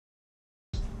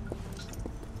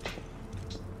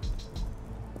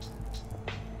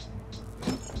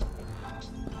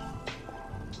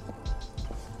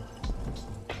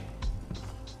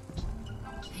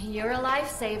You're a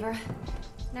lifesaver.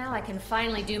 Now I can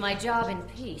finally do my job in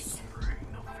peace.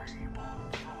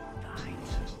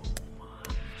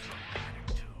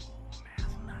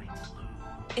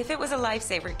 If it was a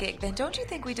lifesaver gig, then don't you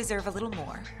think we deserve a little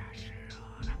more?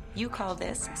 You call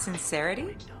this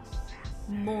sincerity?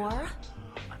 More?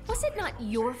 Was it not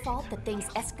your fault that things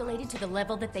escalated to the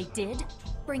level that they did?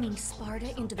 Bringing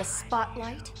Sparta into the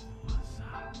spotlight?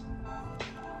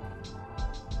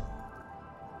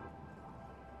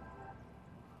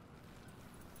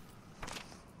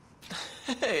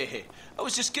 Hey, I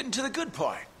was just getting to the good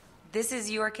part. This is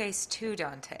your case too,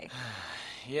 Dante.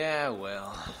 Yeah,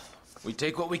 well, we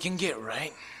take what we can get,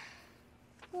 right?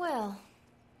 Well,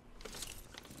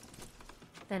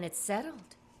 then it's settled.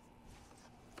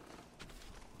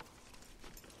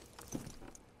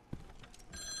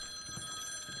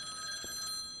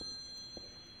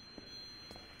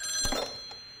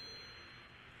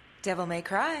 Devil may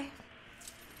cry.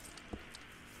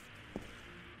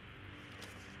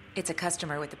 It's a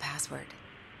customer with the password.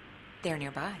 They're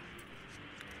nearby.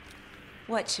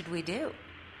 What should we do?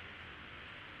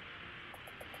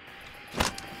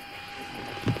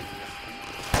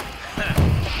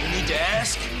 You need to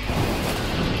ask?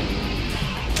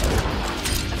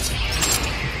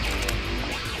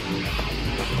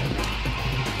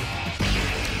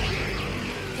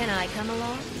 Can I come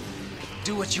along?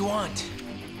 Do what you want.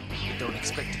 But don't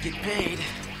expect to get paid.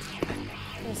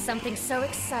 There's something so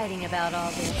exciting about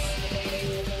all this.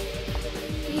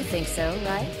 You think so,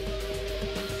 right?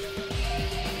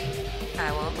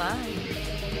 I won't lie.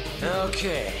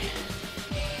 Okay.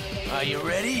 Are you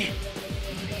ready?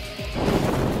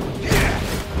 Yeah!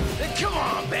 Then come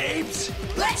on, babes!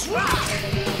 Let's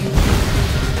rock!